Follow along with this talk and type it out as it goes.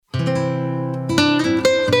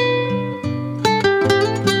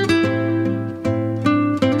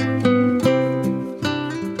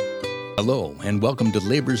and welcome to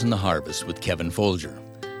Labors in the Harvest with Kevin Folger.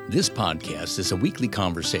 This podcast is a weekly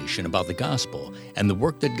conversation about the gospel and the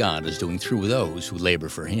work that God is doing through those who labor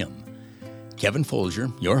for Him. Kevin Folger,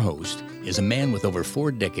 your host, is a man with over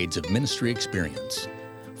 4 decades of ministry experience.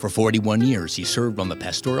 For 41 years, he served on the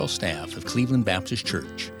pastoral staff of Cleveland Baptist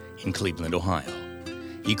Church in Cleveland, Ohio.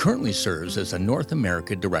 He currently serves as the North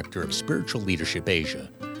America Director of Spiritual Leadership Asia,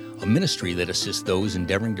 a ministry that assists those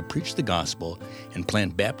endeavoring to preach the gospel and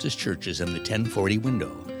plant Baptist churches in the 1040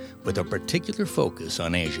 window, with a particular focus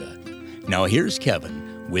on Asia. Now here's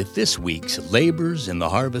Kevin with this week's Labors in the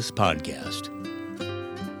Harvest podcast.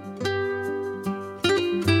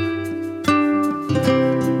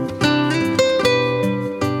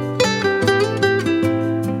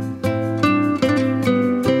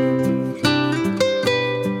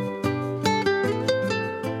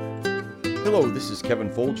 Hello, this is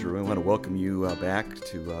Kevin Folger. I want to welcome you back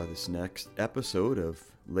to this next episode of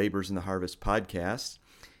Labors in the Harvest podcast.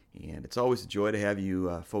 And it's always a joy to have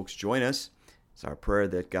you folks join us. It's our prayer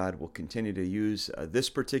that God will continue to use this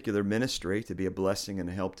particular ministry to be a blessing and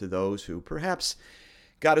a help to those who perhaps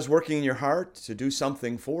God is working in your heart to do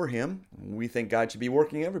something for Him. We think God should be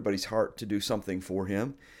working in everybody's heart to do something for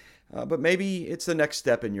Him. But maybe it's the next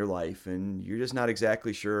step in your life, and you're just not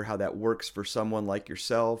exactly sure how that works for someone like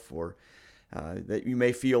yourself, or that you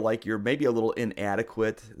may feel like you're maybe a little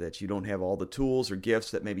inadequate, that you don't have all the tools or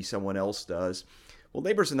gifts that maybe someone else does. Well,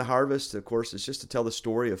 Labors in the Harvest, of course, is just to tell the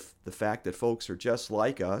story of the fact that folks are just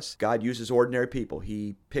like us. God uses ordinary people.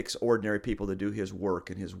 He picks ordinary people to do His work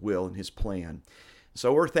and His will and His plan.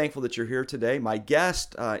 So we're thankful that you're here today. My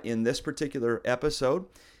guest in this particular episode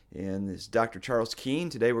is Dr. Charles Keene.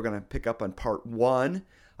 Today we're going to pick up on part 1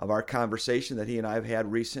 of our conversation that he and I have had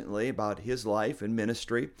recently about his life and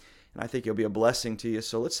ministry. And I think it'll be a blessing to you.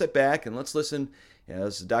 So let's sit back and let's listen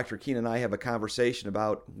as Dr. Keene and I have a conversation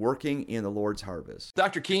about working in the Lord's harvest.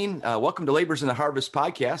 Dr. Keene, welcome to Labors in the Harvest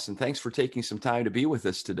podcast, and thanks for taking some time to be with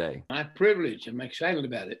us today. My privilege. I'm excited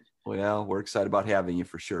about it. Well, we're excited about having you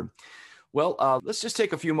for sure. Well, let's just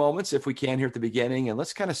take a few moments, if we can, here at the beginning, and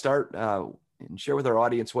let's kind of start and share with our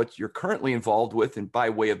audience what you're currently involved with and by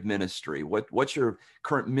way of ministry. What's your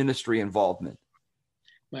current ministry involvement?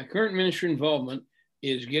 My current ministry involvement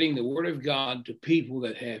is getting the Word of God to people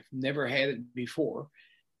that have never had it before.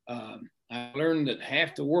 I learned that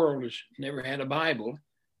half the world has never had a Bible.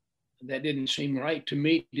 That didn't seem right to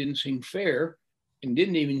me, didn't seem fair, and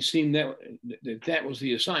didn't even seem that was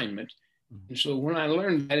the assignment. And so when I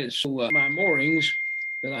learned that, it's my moorings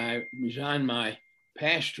that I resigned my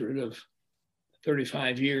pastorate of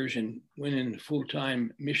 35 years and went into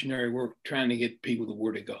full-time missionary work trying to get people the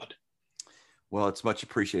Word of God. Well, it's much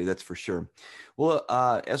appreciated, that's for sure. Well,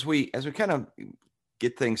 as we kind of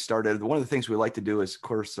get things started, one of the things we like to do is, of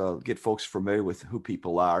course, get folks familiar with who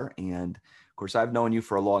people are. And of course, I've known you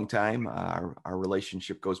for a long time. Our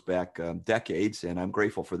relationship goes back decades, and I'm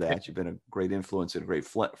grateful for that. You've been a great influence and a great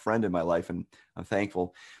friend in my life, and I'm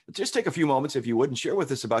thankful. But just take a few moments, if you would, and share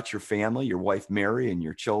with us about your family, your wife, Mary, and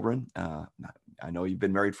your children. I know you've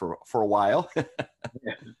been married for a while.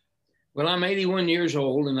 Yeah. Well, I'm 81 years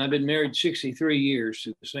old, and I've been married 63 years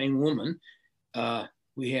to the same woman.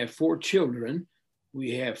 We have 4 children.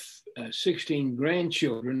 We have 16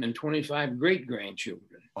 grandchildren and 25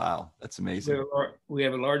 great-grandchildren. Wow, that's amazing. We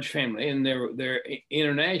have a large family, and they're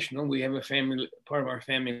international. We have a family. Part of our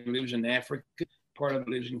family lives in Africa. Part of it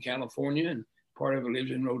lives in California, and part of it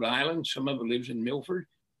lives in Rhode Island. Some of it lives in Milford.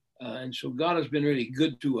 And so God has been really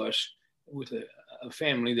good to us with a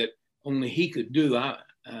family that only He could do.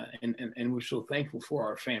 And we're so thankful for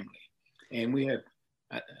our family. And we have,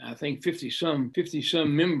 I think, 50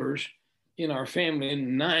 some members in our family,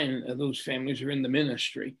 and 9 of those families are in the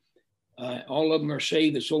ministry. All of them are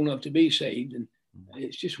saved, that's old enough to be saved. And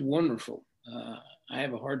it's just wonderful. I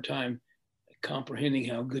have a hard time comprehending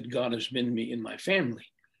how good God has been to me and my family.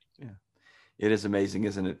 Yeah, it is amazing,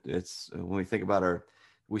 isn't it? It's when we think about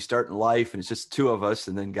we start in life and it's just 2 of us,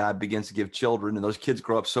 and then God begins to give children, and those kids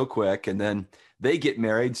grow up so quick, and then they get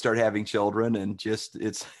married, start having children, and just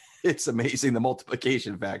it's amazing, the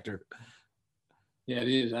multiplication factor. Yeah, it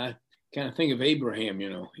is. I kind of think of Abraham,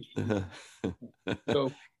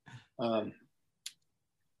 So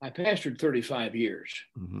I pastored 35 years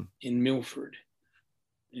in Milford,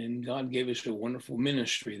 and God gave us a wonderful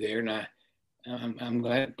ministry there, and I'm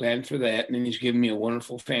glad for that. And then He's given me a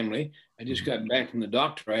wonderful family. I just got back from the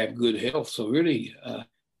doctor. I have good health. So really,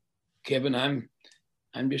 Kevin,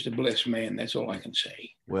 I'm just a blessed man. That's all I can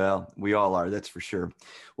say. Well, we all are. That's for sure.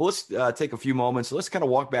 Well, let's take a few moments. Let's kind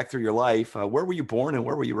of walk back through your life. Where were you born and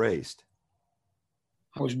where were you raised?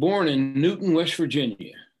 I was born in Newton, West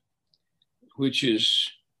Virginia, which is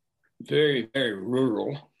very, very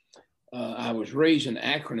rural. I was raised in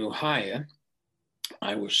Akron, Ohio.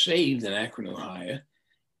 I was saved in Akron, Ohio,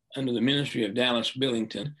 under the ministry of Dallas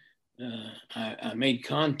Billington. I made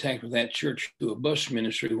contact with that church through a bus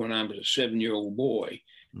ministry when I was a 7-year-old boy,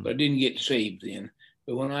 but I didn't get saved then.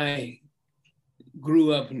 But when I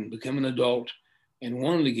grew up and became an adult and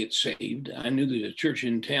wanted to get saved, I knew there's a church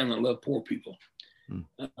in town that loved poor people.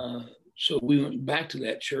 So we went back to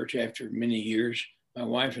that church after many years, my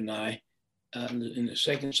wife and I, in the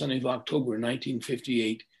second Sunday of October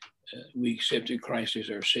 1958, we accepted Christ as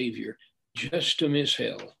our Savior, just to miss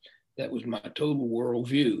hell. That was my total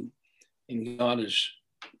worldview. And God is,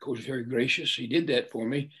 of course, very gracious. He did that for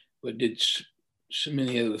me, but did so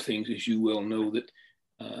many other things, as you well know, that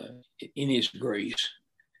in His grace.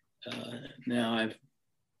 Now I've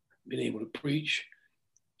been able to preach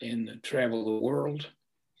and travel the world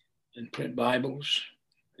and print Bibles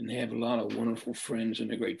and have a lot of wonderful friends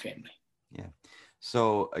and a great family. Yeah.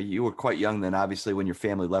 So you were quite young then, obviously, when your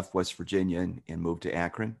family left West Virginia and moved to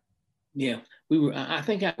Akron? Yeah, I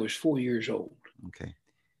think I was 4 years old. Okay.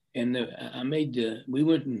 And we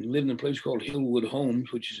went and lived in a place called Hillwood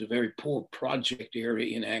Homes, which is a very poor project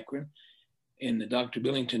area in Akron. And Dr.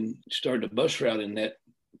 Billington started a bus route in that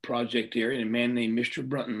project area. And a man named Mr.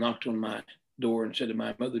 Brunton knocked on my door and said to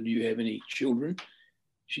my mother, "Do you have any children?"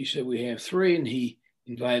 She said, "We have 3." And he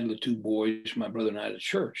invited the 2 boys, my brother and I, to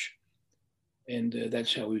church. And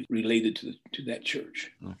that's how we related to that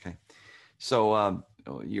church. Okay. So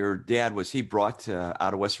your dad, was he brought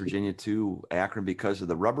out of West Virginia to Akron because of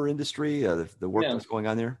the rubber industry, the work that was going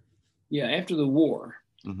on there? Yeah, after the war,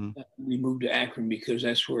 we moved to Akron because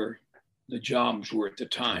that's where the jobs were at the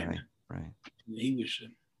time. Right. He was,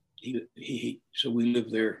 so we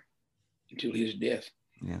lived there until his death.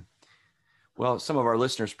 Yeah. Well, some of our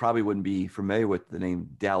listeners probably wouldn't be familiar with the name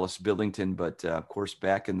Dallas Billington, but of course,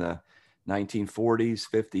 back in the 1940s,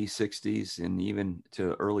 50s, 60s, and even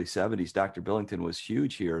to early 70s, Dr. Billington was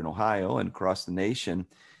huge here in Ohio and across the nation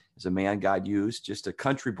as a man God used, just a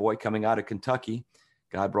country boy coming out of Kentucky.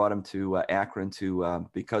 God brought him to Akron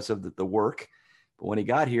because of the work. But when he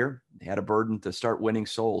got here, he had a burden to start winning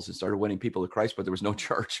souls and started winning people to Christ, but there was no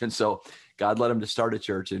church. And so God led him to start a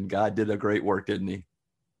church, and God did a great work, didn't he?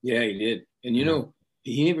 Yeah, he did. And you know,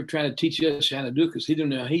 he never tried to teach us how to do it because he didn't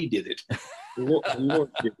know how he did it. The Lord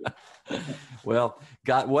did it. Well,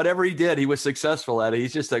 God, whatever he did, he was successful at it.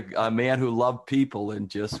 He's just a man who loved people and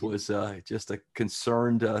just was just a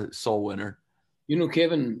concerned soul winner. You know,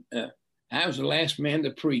 Kevin, I was the last man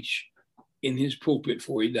to preach in his pulpit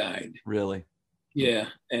before he died. Really? Yeah.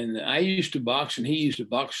 And I used to box and he used to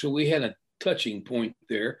box. So we had a touching point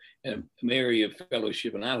there, an area of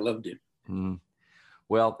fellowship, and I loved him. Mm.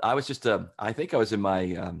 Well, I was I think I was in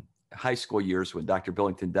my high school years when Dr.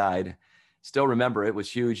 Billington died. Still remember it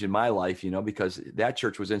was huge in my life, because that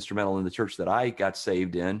church was instrumental in the church that I got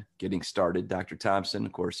saved in, getting started. Dr. Thompson,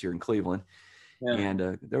 of course, here in Cleveland. Yeah.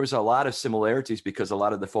 And there was a lot of similarities because a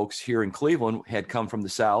lot of the folks here in Cleveland had come from the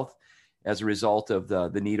South as a result of the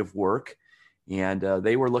need of work. And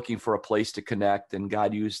they were looking for a place to connect, and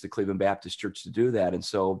God used the Cleveland Baptist Church to do that. And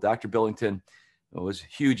so Dr. Billington was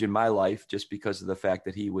huge in my life just because of the fact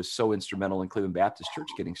that he was so instrumental in Cleveland Baptist Church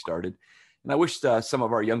getting started. And I wish some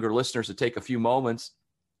of our younger listeners would take a few moments,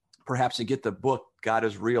 perhaps to get the book, God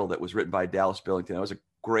is Real, that was written by Dallas Billington. That was a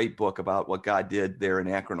great book about what God did there in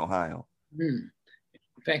Akron, Ohio. In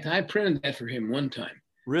fact, I printed that for him one time.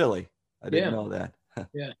 Really? I didn't know that.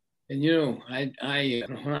 Yeah. And,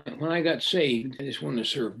 when I got saved, I just wanted to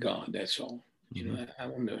serve God. That's all. I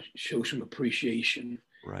wanted to show some appreciation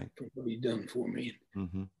for what he'd done for me.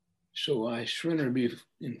 Mm-hmm. So I surrendered to be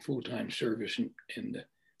in full-time service and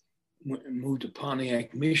moved to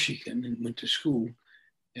Pontiac, Michigan, and went to school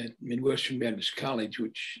at Midwestern Baptist College,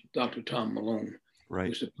 which Dr. Tom Malone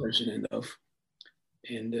was the president of.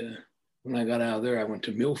 And when I got out of there, I went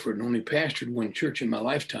to Milford and only pastored one church in my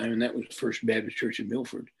lifetime, and that was First Baptist Church in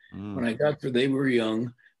Milford. When I got there, they were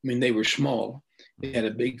young. They were small. They had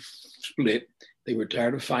a big split. They were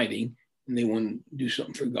tired of fighting, and they wanted to do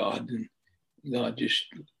something for God. And God just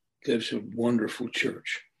gave us a wonderful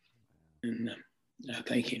church. And I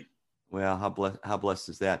thank him. Well, how blessed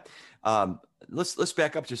is that? Let's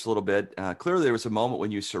back up just a little bit. Clearly, there was a moment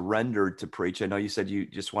when you surrendered to preach. I know you said you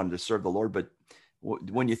just wanted to serve the Lord, but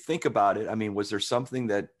when you think about it, was there something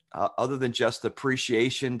that, other than just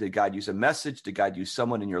appreciation, did God use a message? Did God use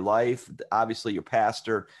someone in your life? Obviously, your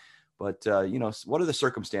pastor, but what are the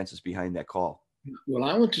circumstances behind that call? Well,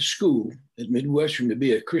 I went to school at Midwestern to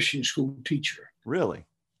be a Christian school teacher. Really?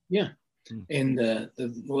 Yeah. And the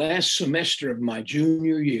last semester of my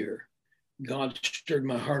junior year, God stirred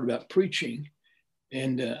my heart about preaching.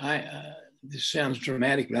 And this sounds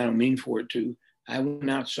dramatic, but I don't mean for it to. I went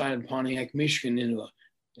outside of Pontiac, Michigan,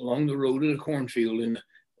 along the road in a cornfield in an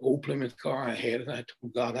old Plymouth car I had, and I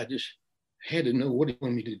told God I just had to know what He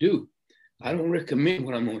wanted me to do. I don't recommend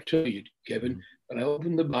what I'm going to tell you, Kevin, but I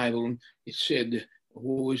opened the Bible and it said,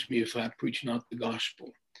 "Woe is me if I preach not the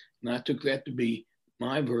gospel." And I took that to be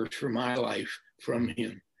my verse for my life from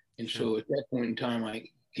Him. And so at that point in time, I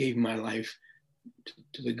gave my life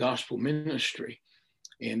to the gospel ministry.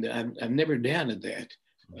 And I've never doubted that.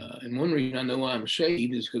 And one reason I know I'm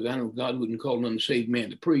saved is because I know God wouldn't call an unsaved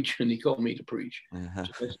man to preach, and He called me to preach. So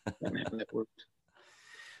that's kind of how that worked.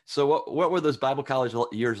 So what were those Bible college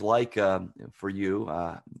years like for you?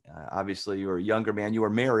 Obviously, you were a younger man. You were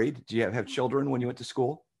married. Did you have children when you went to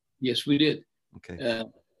school? Yes, we did. Okay.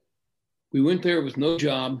 We went there with no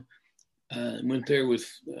job. Went there with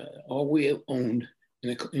all we owned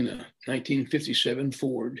in a 1957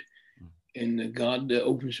 Ford. And God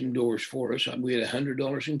opened some doors for us. We had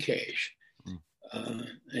 $100 in cash.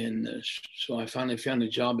 So I finally found a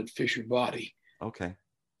job at Fisher Body. Okay.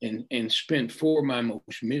 And spent 4 of my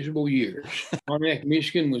most miserable years. Pontiac,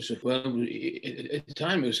 Michigan was, at the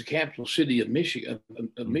time, it was the capital city of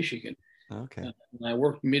Michigan. Okay. And I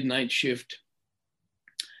worked midnight shift.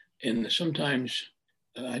 And sometimes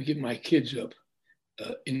I'd give my kids up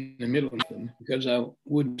in the middle of them because I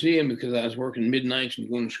wouldn't see them because I was working midnights and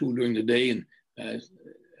going to school during the day. And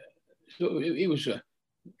so it was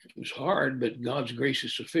hard, but God's grace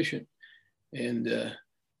is sufficient. And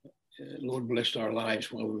Lord blessed our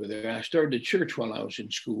lives while we were there. I started a church while I was in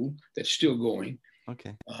school. That's still going.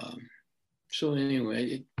 Okay. So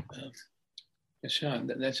anyway, that's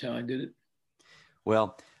how I did it.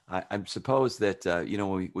 Well, I suppose that,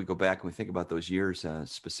 when we go back and we think about those years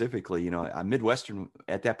specifically, Midwestern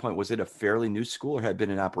at that point, was it a fairly new school or had been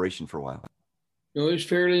in operation for a while? No, it was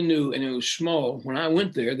fairly new and it was small. When I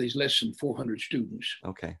went there, there's less than 400 students.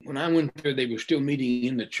 Okay. When I went there, they were still meeting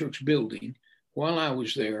in the church building. While I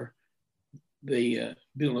was there, they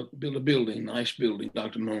built a building, nice building,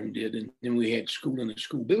 Dr. Malone did, and then we had school in the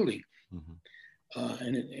school building.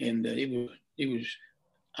 It was,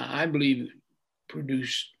 I believe,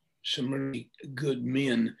 produced some really good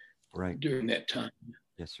men during that time.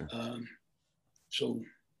 Yes, sir.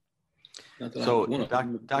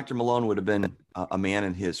 Dr. Malone would have been a man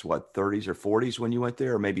in his, 30s or 40s when you went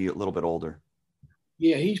there, or maybe a little bit older?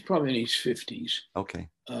 Yeah, he's probably in his 50s. Okay.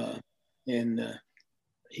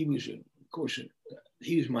 He was, of course,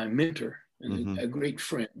 he was my mentor and a great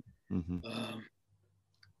friend.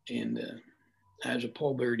 I was at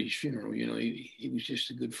Paul Verity's funeral. He was just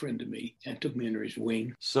a good friend to me and took me under his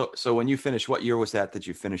wing. So when you finished, what year was that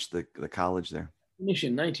you finished the college there? Finished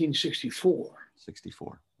in 1964. 64.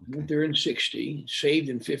 Okay. Went there in 60, saved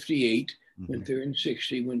in 58, went there in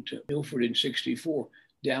 60, went to Milford in 64,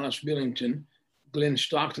 Dallas Billington, Glenn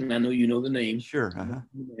Stockton, I know you know the name. Sure.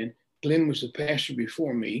 And Glenn was the pastor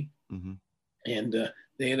before me, and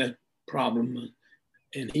they had a problem,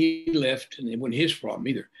 and he left, and it wasn't his problem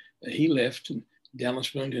either. He left, and Dallas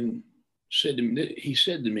Billington said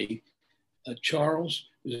to me, Charles,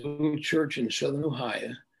 there's a little church in Southern Ohio,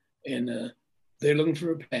 and they're looking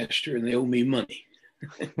for a pastor, and they owe me money.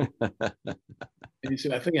 And he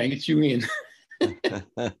said, I think I can get you in.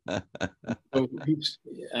 So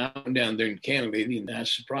I went down there in Canada, and I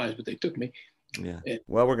was surprised, but they took me. Yeah.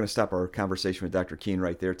 Well, we're going to stop our conversation with Dr. Keene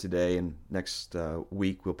right there today, and next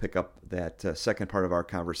week we'll pick up that second part of our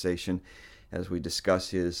conversation as we discuss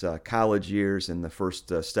his college years and the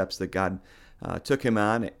first steps that God took him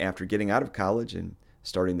on after getting out of college and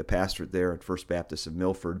starting the pastorate there at First Baptist of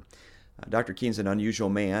Milford. Dr. Keene's an unusual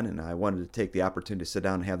man, and I wanted to take the opportunity to sit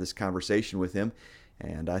down and have this conversation with him.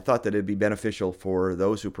 And I thought that it'd be beneficial for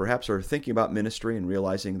those who perhaps are thinking about ministry and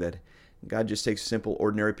realizing that God just takes simple,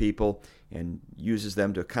 ordinary people and uses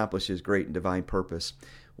them to accomplish His great and divine purpose.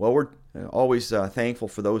 Well, we're always thankful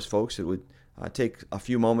for those folks who would take a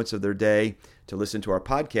few moments of their day to listen to our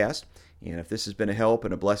podcast. And if this has been a help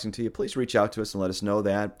and a blessing to you, please reach out to us and let us know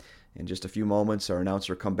that. In just a few moments, our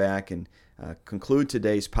announcer will come back and conclude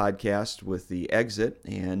today's podcast with the exit.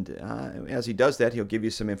 And as he does that, he'll give you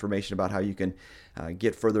some information about how you can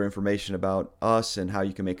get further information about us and how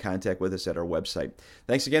you can make contact with us at our website.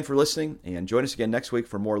 Thanks again for listening, and join us again next week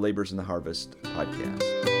for more Laborers in the Harvest podcast.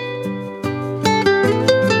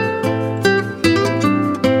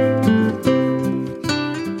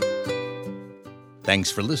 Thanks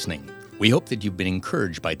for listening. We hope that you've been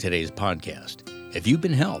encouraged by today's podcast. If you've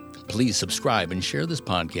been helped, please subscribe and share this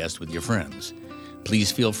podcast with your friends.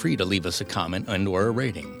 Please feel free to leave us a comment and/or a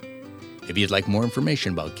rating. If you'd like more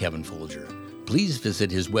information about Kevin Folger, please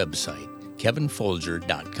visit his website,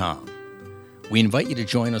 kevinfolger.com. We invite you to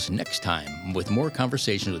join us next time with more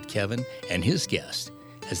conversations with Kevin and his guest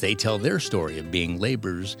as they tell their story of being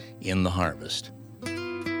laborers in the harvest.